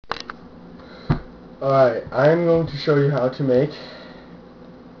Alright, I'm going to show you how to make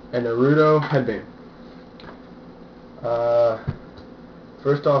a Naruto headband.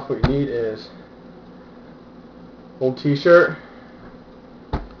 First off, what you need is old t-shirt,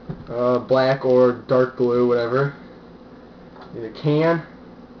 black or dark blue, whatever. You need a can,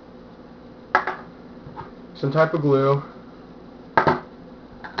 some type of glue,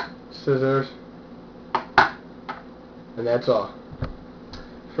 scissors, and that's all.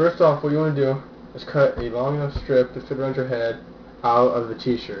 First off, what you want to do is cut a long enough strip to fit around your head out of the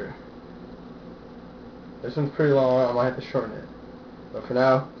t-shirt. This one's pretty long, I might have to shorten it, but for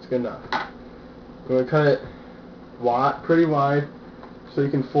now, it's good enough. I'm going to cut it pretty wide so you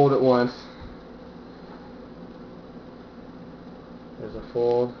can fold it once. There's a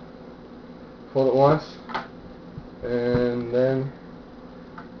fold. Fold it once, and then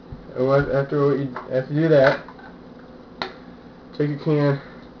after you do that, take your can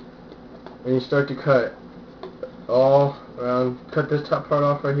and you start to cut all around. Cut this top part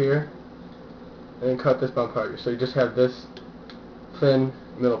off right here, and then cut this bottom part. So you just have this thin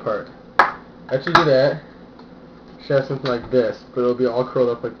middle part. After you do that, you should have something like this, but it'll be all curled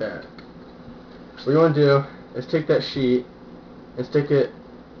up like that. What you want to do is take that sheet and stick it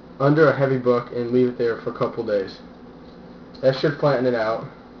under a heavy book and leave it there for a couple days. That should flatten it out,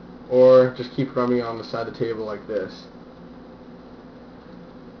 or just keep it on the side of the table like this.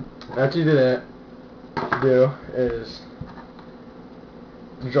 After you do that, what you do is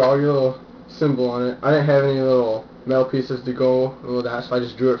draw your little symbol on it. I didn't have any little metal pieces to go with that, so I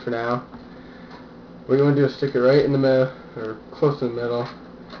just drew it for now. What you want to do is stick it right in the middle, or close to the middle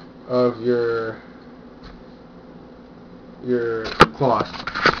of your cloth.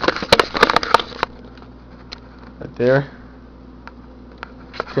 Right there.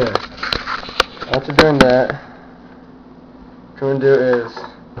 Okay. After doing that, what you're going to do is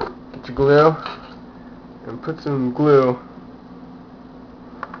get your glue and put some glue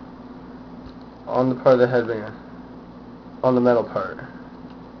on the part of the headband, on the metal part.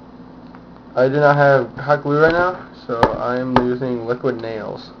 I do not have hot glue right now, so I am using liquid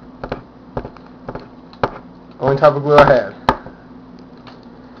nails. Only type of glue I have.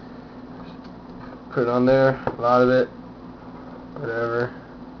 Put it on there, a lot of it, whatever.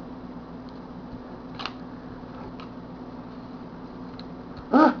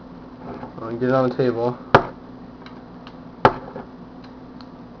 I'm going to get it on the table.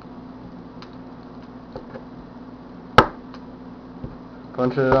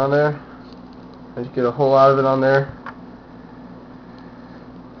 Bunch it on there. And you get a whole lot of it on there.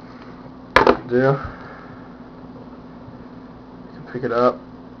 You can pick it up.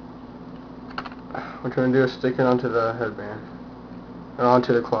 What you're going to do is stick it onto the headband, or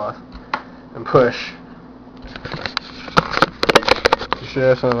onto the cloth, and push. You should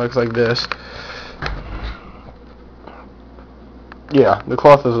have something that looks like this. Yeah, the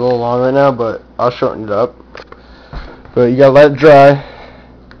cloth is a little long right now, but I'll shorten it up. But you gotta let it dry.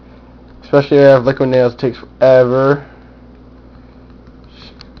 Especially if you have liquid nails, it takes forever.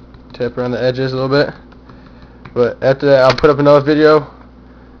 Tap around the edges a little bit. But after that, I'll put up another video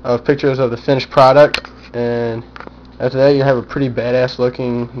of pictures of the finished product, and after that you have a pretty badass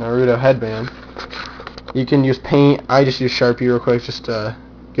looking Naruto headband. You can use paint. I just use Sharpie real quick just to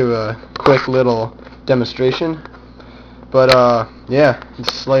give a quick little demonstration. But yeah,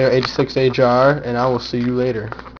 it's Slayer 86 HR, and I will see you later.